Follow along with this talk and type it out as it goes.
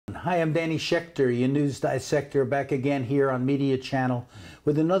Hi, I'm Danny Schechter, your news dissector, back again here on Media Channel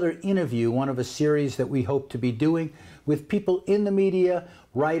with another interview, one of a series that we hope to be doing with people in the media,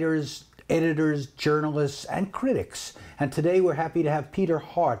 writers, editors, journalists, and critics. And today we're happy to have Peter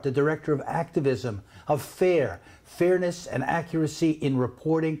Hart, the director of Activism, of Fairness and Accuracy in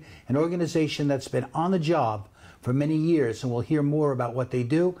Reporting, an organization that's been on the job for many years, and we'll hear more about what they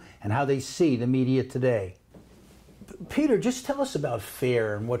do and how they see the media today. Peter, just tell us about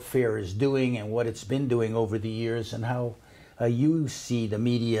FAIR and what FAIR is doing and what it's been doing over the years and how you see the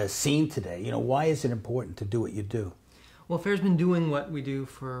media scene today. You know, why is it important to do what you do? Well, FAIR's been doing what we do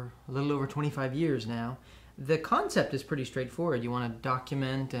for a little over 25 years now. The concept is pretty straightforward. You want to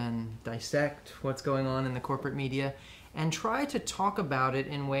document and dissect what's going on in the corporate media and try to talk about it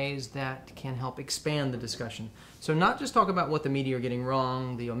in ways that can help expand the discussion. So not just talk about what the media are getting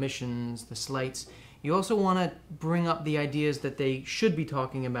wrong, the omissions, the slights. You also want to bring up the ideas that they should be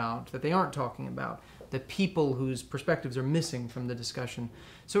talking about, that they aren't talking about, the people whose perspectives are missing from the discussion.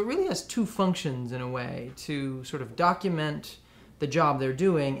 So it really has two functions in a way, to sort of document the job they're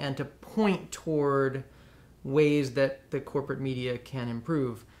doing and to point toward ways that the corporate media can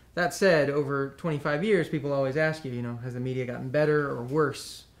improve. That said, over 25 years, people always ask you, has the media gotten better or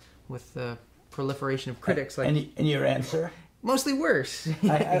worse with the proliferation of critics? And your answer? Mostly worse.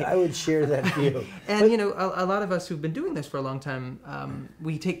 I would share that view. And, a lot of us who've been doing this for a long time,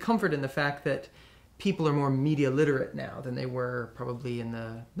 we take comfort in the fact that people are more media literate now than they were probably in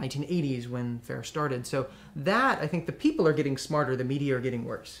the 1980s when FAIR started. So that, I think the people are getting smarter, the media are getting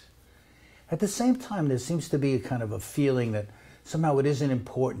worse. At the same time, there seems to be a kind of a feeling that somehow it isn't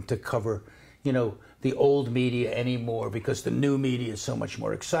important to cover, the old media anymore because the new media is so much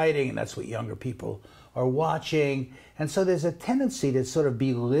more exciting and that's what younger people are watching. And so there's a tendency to sort of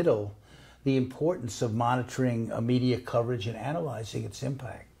belittle the importance of monitoring media coverage and analyzing its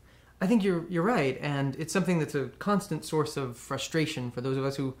impact. I think you're right, and it's something that's a constant source of frustration for those of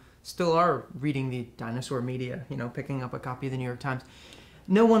us who still are reading the dinosaur media, picking up a copy of the New York Times.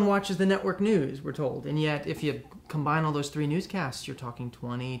 No one watches the network news, we're told, and yet if you combine all those three newscasts, you're talking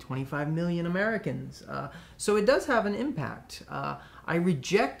 20, 25 million Americans. So it does have an impact. I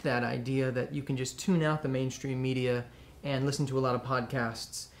reject that idea that you can just tune out the mainstream media and listen to a lot of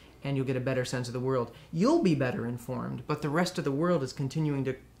podcasts and you'll get a better sense of the world. You'll be better informed, but the rest of the world is continuing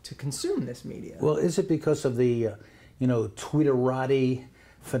to consume this media. Well, is it because of the, Twitterati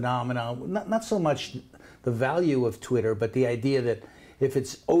phenomenon? Not so much the value of Twitter, but the idea that if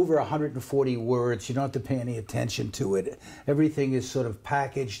it's over 140 words, you don't have to pay any attention to it. Everything is sort of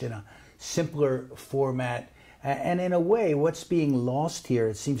packaged in a simpler format. And in a way, what's being lost here,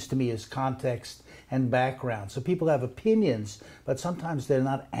 it seems to me, is context and background. So people have opinions, but sometimes they're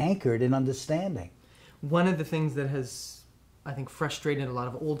not anchored in understanding. One of the things that has, I think, frustrated a lot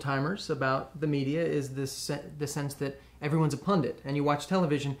of old-timers about the media is the sense that everyone's a pundit. And you watch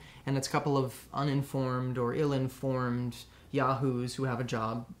television, and it's a couple of uninformed or ill-informed yahoos who have a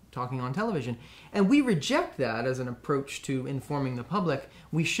job talking on television. And we reject that as an approach to informing the public.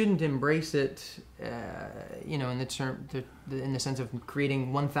 We shouldn't embrace it, in the sense of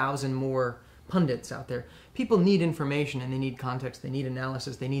creating 1,000 more pundits out there. People need information and they need context, they need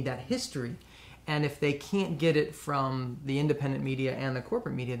analysis, they need that history. And if they can't get it from the independent media and the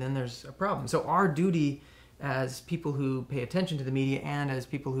corporate media, then there's a problem. So our duty as people who pay attention to the media and as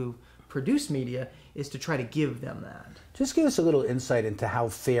people who produce media is to try to give them that. Just give us a little insight into how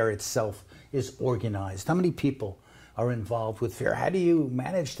FAIR itself is organized. How many people are involved with FAIR? How do you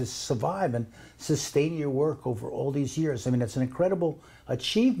manage to survive and sustain your work over all these years? I mean, it's an incredible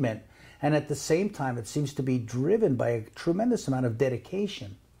achievement, and at the same time, it seems to be driven by a tremendous amount of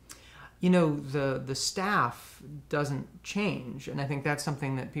dedication. The staff doesn't change, and I think that's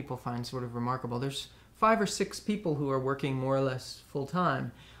something that people find sort of remarkable. There's 5 or 6 people who are working more or less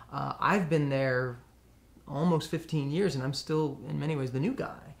full-time. I've been there almost 15 years, and I'm still, in many ways, the new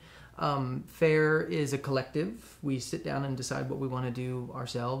guy. FAIR is a collective. We sit down and decide what we want to do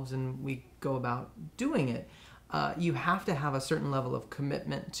ourselves, and we go about doing it. You have to have a certain level of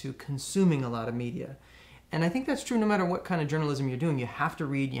commitment to consuming a lot of media. And I think that's true no matter what kind of journalism you're doing. You have to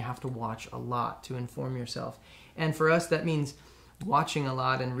read, you have to watch a lot to inform yourself. And for us, that means watching a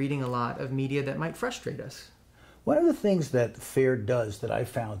lot and reading a lot of media that might frustrate us. One of the things that FAIR does that I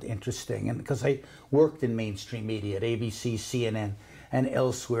found interesting, and because I worked in mainstream media at ABC, CNN, and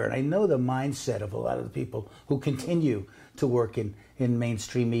elsewhere, and I know the mindset of a lot of the people who continue to work in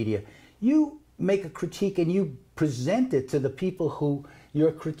mainstream media, you make a critique and you present it to the people who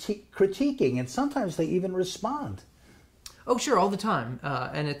you're critiquing, and sometimes they even respond. Oh, sure, all the time.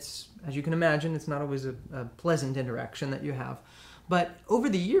 And it's, as you can imagine, it's not always a pleasant interaction that you have. But over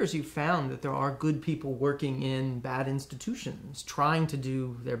the years, you've found that there are good people working in bad institutions, trying to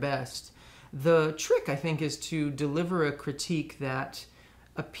do their best. The trick, I think, is to deliver a critique that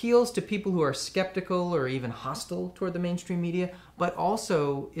appeals to people who are skeptical or even hostile toward the mainstream media, but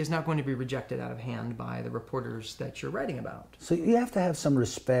also is not going to be rejected out of hand by the reporters that you're writing about. So you have to have some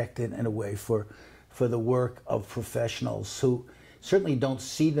respect in a way for the work of professionals who certainly don't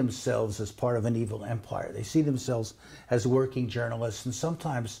see themselves as part of an evil empire. They see themselves as working journalists, and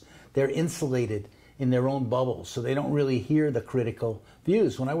sometimes they're insulated in their own bubbles, so they don't really hear the critical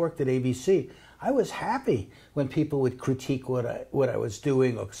views. When I worked at ABC, I was happy when people would critique what I was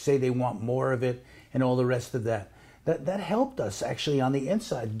doing or say they want more of it and all the rest of that. That helped us actually on the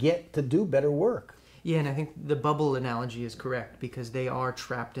inside get to do better work. Yeah, and I think the bubble analogy is correct because they are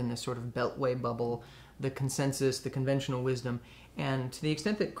trapped in this sort of beltway bubble, the consensus, the conventional wisdom. And to the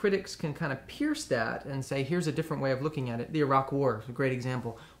extent that critics can kind of pierce that and say, here's a different way of looking at it. The Iraq War is a great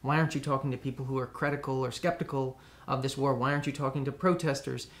example. Why aren't you talking to people who are critical or skeptical of this war? Why aren't you talking to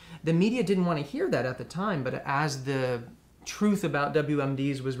protesters? The media didn't want to hear that at the time, but as the truth about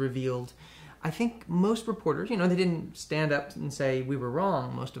WMDs was revealed, I think most reporters, they didn't stand up and say we were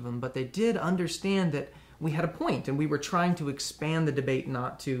wrong, most of them, but they did understand that we had a point and we were trying to expand the debate,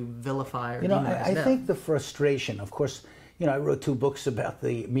 not to vilify or demonize them. I think the frustration, of course, I wrote 2 books about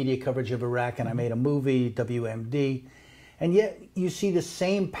the media coverage of Iraq, and I made a movie, WMD, and yet you see the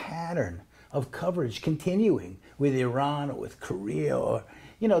same pattern of coverage continuing with Iran or with Korea, or,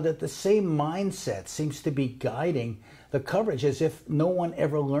 that the same mindset seems to be guiding the coverage, as if no one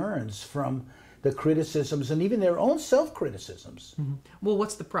ever learns from the criticisms and even their own self-criticisms. Mm-hmm. Well,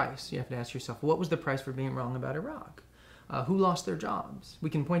 what's the price? You have to ask yourself, what was the price for being wrong about Iraq? Who lost their jobs?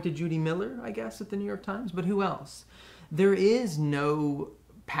 We can point to Judy Miller, I guess, at the New York Times, but who else? There is no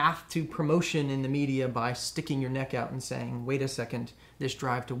path to promotion in the media by sticking your neck out and saying, wait a second, this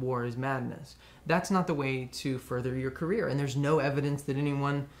drive to war is madness. That's not the way to further your career. And there's no evidence that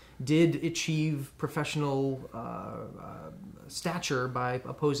anyone did achieve professional stature by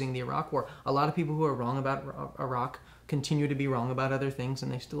opposing the Iraq War. A lot of people who are wrong about Iraq continue to be wrong about other things,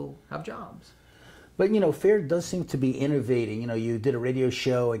 and they still have jobs. But, FAIR does seem to be innovating. You did a radio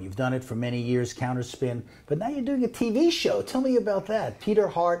show, and you've done it for many years, Counterspin. But now you're doing a TV show. Tell me about that. Peter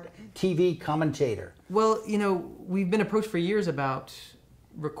Hart, TV commentator. Well, we've been approached for years about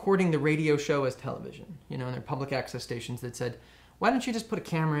recording the radio show as television. And there are public access stations that said, why don't you just put a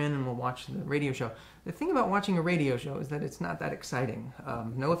camera in and we'll watch the radio show? The thing about watching a radio show is that it's not that exciting.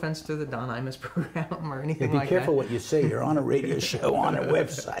 No offense to the Don Imus program or anything like that. Be careful what you say. You're on a radio show on a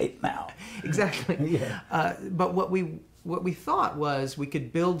website now. Exactly. Yeah. But what we thought was we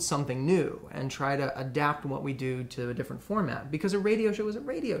could build something new and try to adapt what we do to a different format, because a radio show is a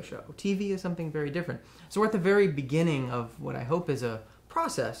radio show. TV is something very different. So we're at the very beginning of what I hope is a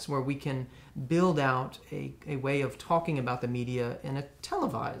process where we can build out a way of talking about the media in a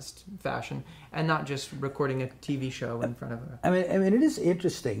televised fashion and not just recording a TV show in front of a... I mean, it is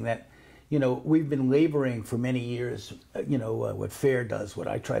interesting that, we've been laboring for many years, what FAIR does, what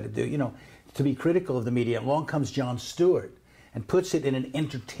I try to do, to be critical of the media. Along comes Jon Stewart and puts it in an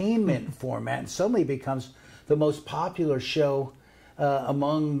entertainment format, and suddenly becomes the most popular show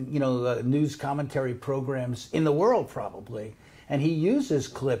among, news commentary programs in the world, probably. And he uses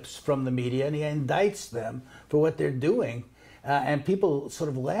clips from the media and he indicts them for what they're doing. And people sort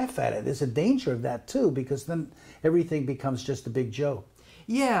of laugh at it. There's a danger of that, too, because then everything becomes just a big joke.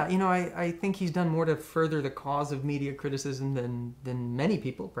 Yeah, I think he's done more to further the cause of media criticism than many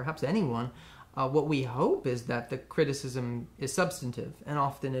people, perhaps anyone. What we hope is that the criticism is substantive, and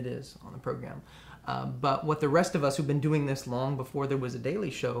often it is on the program. But what the rest of us who've been doing this long before there was a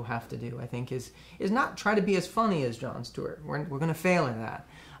Daily Show have to do, I think, is not try to be as funny as Jon Stewart. We're going to fail at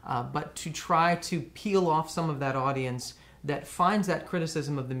that. But to try to peel off some of that audience that finds that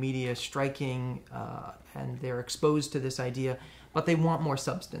criticism of the media striking, and they're exposed to this idea, but they want more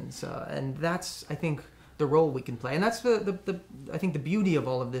substance. And that's, I think, the role we can play. And that's I think the beauty of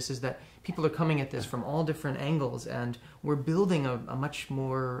all of this is that people are coming at this from all different angles, and we're building a much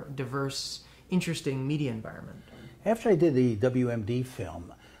more diverse, interesting media environment. After I did the WMD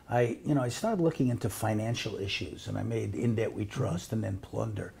film, I started looking into financial issues, and I made In Debt We Trust and then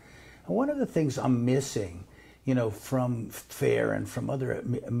Plunder. And one of the things I'm missing, from FAIR and from other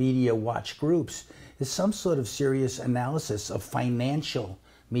media watch groups is some sort of serious analysis of financial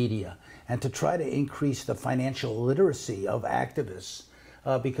media and to try to increase the financial literacy of activists,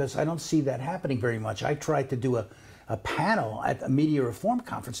 because I don't see that happening very much. I tried to do a panel at a media reform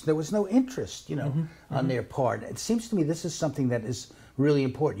conference. There was no interest, on their part. It seems to me this is something that is really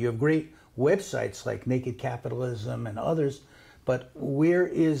important. You have great websites like Naked Capitalism and others, but where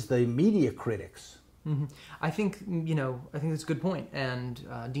is the media critics? Mm-hmm. I think that's a good point. And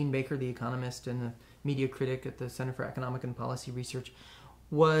Dean Baker, the economist and the media critic at the Center for Economic and Policy Research,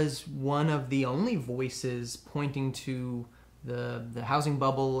 was one of the only voices pointing to the housing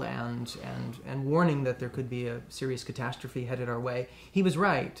bubble and warning that there could be a serious catastrophe headed our way. He was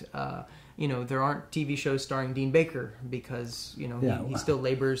right. There aren't TV shows starring Dean Baker because he still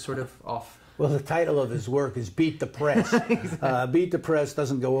labors sort of off. Well, the title of his work is Beat the Press. Exactly. Beat the Press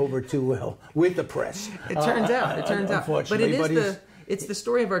doesn't go over too well with the press. It turns out. But it's the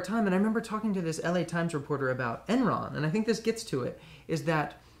story of our time. And I remember talking to this LA Times reporter about Enron, and I think this gets to it, is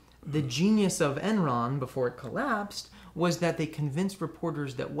that the genius of Enron before it collapsed was that they convinced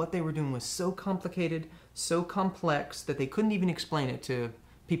reporters that what they were doing was so complicated, so complex, that they couldn't even explain it to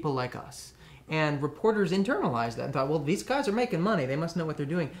people like us. And reporters internalized that and thought, well, these guys are making money. They must know what they're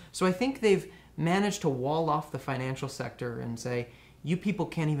doing. So I think they've managed to wall off the financial sector and say, you people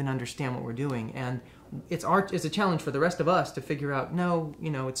can't even understand what we're doing. And it's a challenge for the rest of us to figure out, no,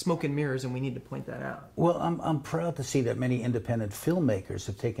 it's smoke and mirrors and we need to point that out. Well, I'm proud to see that many independent filmmakers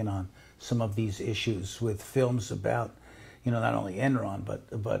have taken on some of these issues with films about, not only Enron,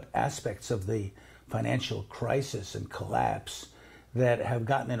 but aspects of the financial crisis and collapse that have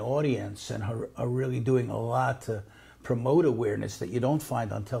gotten an audience and are really doing a lot to promote awareness that you don't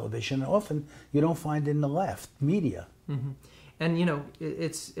find on television, and often you don't find in the left media. Mm-hmm. And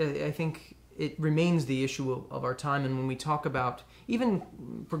I think it remains the issue of our time. And when we talk about even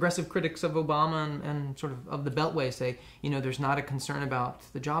progressive critics of Obama and sort of the Beltway say, there's not a concern about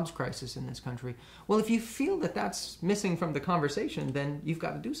the jobs crisis in this country. Well, if you feel that that's missing from the conversation, then you've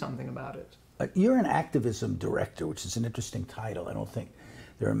got to do something about it. You're an activism director, which is an interesting title. I don't think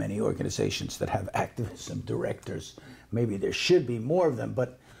there are many organizations that have activism directors. Maybe there should be more of them.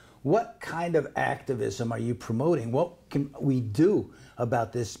 But what kind of activism are you promoting? What can we do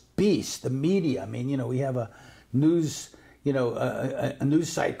about this beast, the media? I mean, we have a news, a news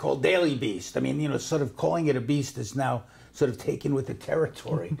site called Daily Beast. I mean, sort of calling it a beast is now sort of taken with the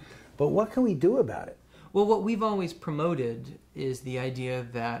territory. But what can we do about it? Well, what we've always promoted is the idea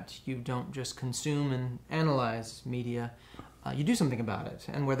that you don't just consume and analyze media, you do something about it.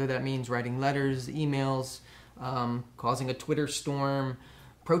 And whether that means writing letters, emails, causing a Twitter storm,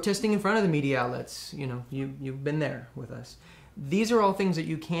 protesting in front of the media outlets, you've been there with us. These are all things that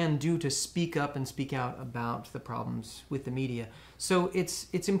you can do to speak up and speak out about the problems with the media. So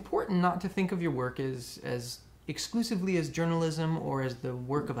it's important not to think of your work as exclusively as journalism or as the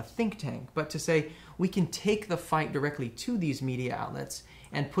work of a think tank, but to say we can take the fight directly to these media outlets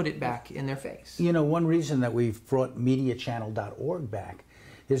and put it back in their face. One reason that we've brought MediaChannel.org back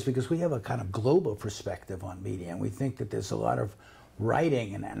is because we have a kind of global perspective on media, and we think that there's a lot of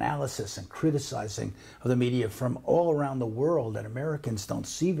writing and analysis and criticizing of the media from all around the world that Americans don't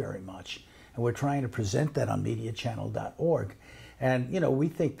see very much. And we're trying to present that on MediaChannel.org. And, we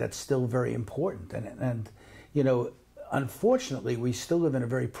think that's still very important. And unfortunately, we still live in a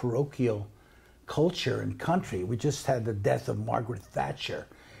very parochial culture and country. We just had the death of Margaret Thatcher,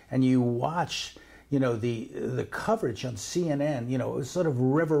 and you watch, the coverage on CNN. It was sort of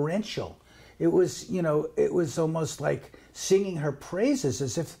reverential. It was almost like singing her praises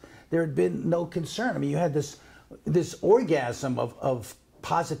as if there had been no concern. I mean, you had this orgasm of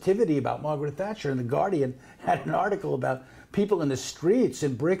positivity about Margaret Thatcher, and The Guardian had an article about people in the streets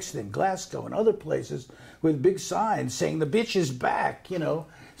in Brixton, Glasgow, and other places with big signs saying the bitch is back,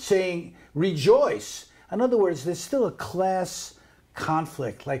 saying rejoice. In other words, there's still a class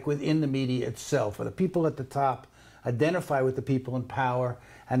conflict, like within the media itself, where the people at the top identify with the people in power,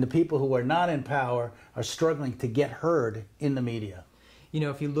 and the people who are not in power are struggling to get heard in the media.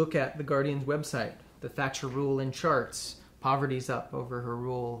 If you look at The Guardian's website, the Thatcher rule in charts, poverty's up over her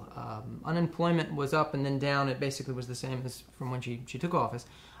rule. Unemployment was up and then down. It basically was the same as from when she took office.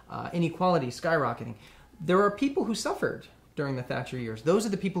 Inequality skyrocketing. There are people who suffered during the Thatcher years. Those are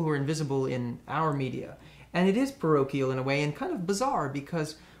the people who are invisible in our media. And it is parochial in a way and kind of bizarre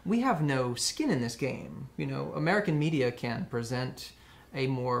because we have no skin in this game. American media can present a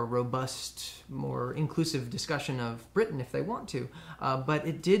more robust, more inclusive discussion of Britain if they want to. But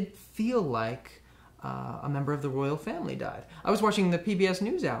it did feel like a member of the royal family died. I was watching the PBS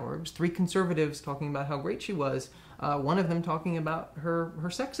NewsHour. It was 3 conservatives talking about how great she was. One of them talking about her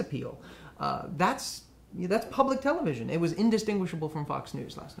sex appeal. That's public television. It was indistinguishable from Fox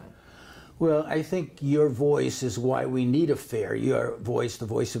News last night. Well, I think your voice is why we need a fair. Your voice, the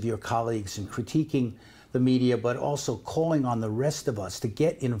voice of your colleagues in critiquing the media, but also calling on the rest of us to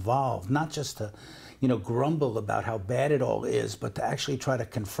get involved, not just to, grumble about how bad it all is, but to actually try to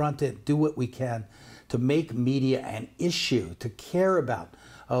confront it, do what we can to make media an issue, to care about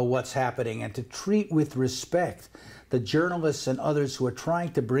what's happening, and to treat with respect the journalists and others who are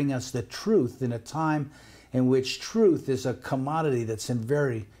trying to bring us the truth in a time in which truth is a commodity that's in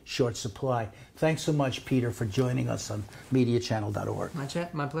very short supply. Thanks so much, Peter, for joining us on MediaChannel.org.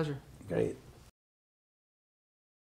 My pleasure. Great.